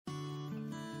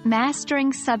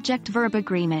Mastering Subject-Verb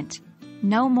Agreement.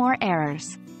 No more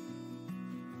errors.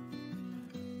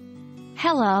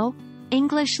 Hello,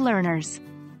 English learners.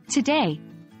 Today,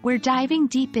 we're diving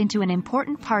deep into an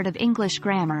important part of English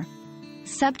grammar,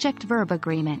 subject-verb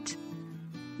agreement.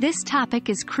 This topic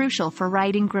is crucial for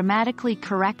writing grammatically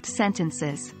correct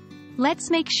sentences.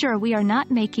 Let's make sure we are not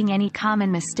making any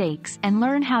common mistakes and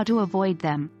learn how to avoid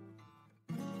them.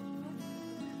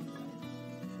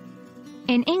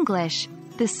 In English,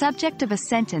 the subject of a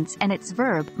sentence and its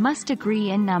verb must agree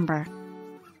in number.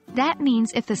 That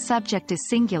means if the subject is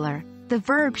singular, the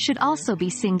verb should also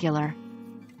be singular.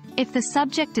 If the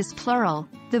subject is plural,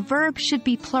 the verb should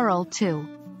be plural too.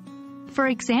 For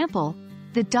example,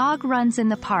 the dog runs in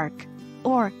the park,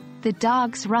 or the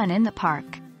dogs run in the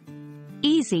park.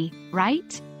 Easy,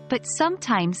 right? But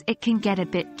sometimes it can get a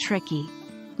bit tricky.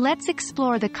 Let's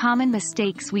explore the common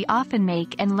mistakes we often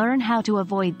make and learn how to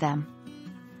avoid them.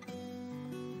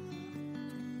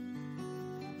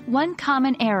 One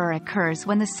common error occurs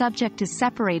when the subject is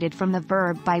separated from the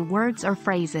verb by words or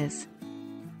phrases.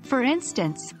 For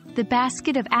instance, the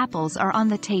basket of apples are on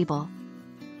the table.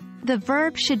 The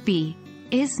verb should be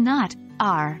is not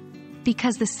are,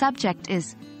 because the subject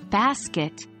is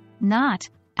basket, not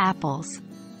apples.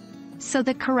 So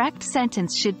the correct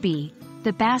sentence should be,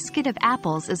 the basket of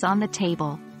apples is on the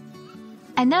table.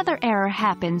 Another error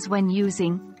happens when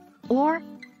using or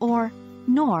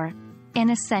nor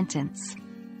in a sentence.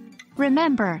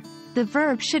 Remember, the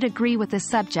verb should agree with the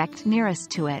subject nearest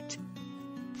to it.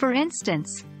 For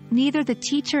instance, neither the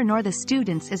teacher nor the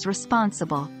students is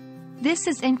responsible. This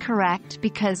is incorrect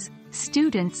because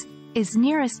students is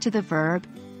nearest to the verb,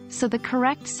 so the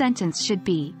correct sentence should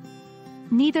be,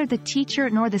 neither the teacher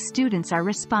nor the students are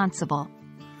responsible.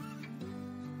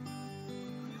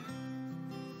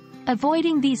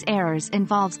 Avoiding these errors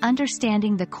involves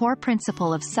understanding the core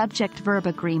principle of subject-verb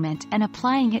agreement and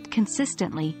applying it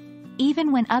consistently,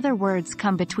 even when other words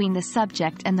come between the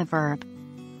subject and the verb.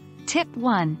 Tip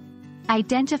 1.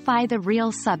 Identify the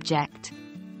real subject.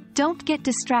 Don't get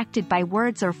distracted by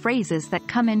words or phrases that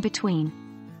come in between.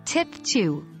 Tip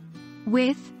 2.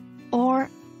 With, or,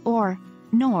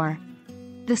 nor.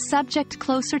 The subject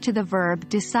closer to the verb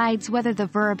decides whether the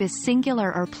verb is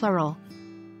singular or plural.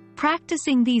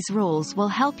 Practicing these rules will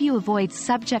help you avoid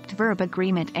subject-verb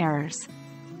agreement errors.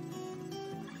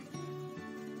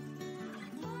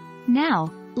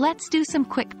 Now, let's do some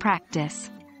quick practice.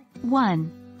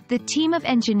 1. The team of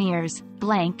engineers,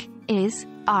 blank,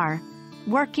 are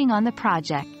working on the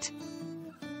project.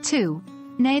 2.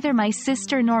 Neither my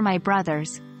sister nor my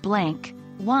brothers, blank,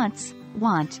 want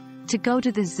to go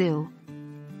to the zoo.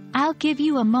 I'll give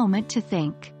you a moment to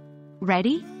think.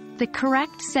 Ready? The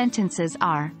correct sentences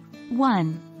are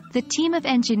 1. The team of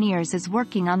engineers is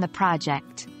working on the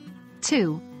project.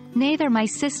 2. Neither my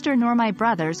sister nor my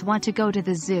brothers want to go to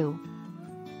the zoo.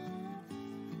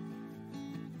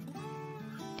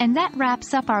 And that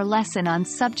wraps up our lesson on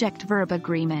subject-verb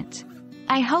agreement.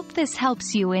 I hope this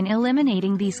helps you in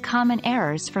eliminating these common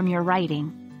errors from your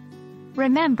writing.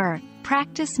 Remember,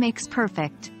 practice makes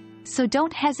perfect, so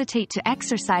don't hesitate to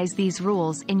exercise these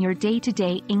rules in your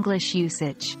day-to-day English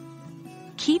usage.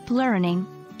 Keep learning,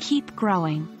 keep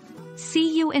growing.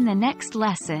 See you in the next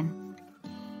lesson.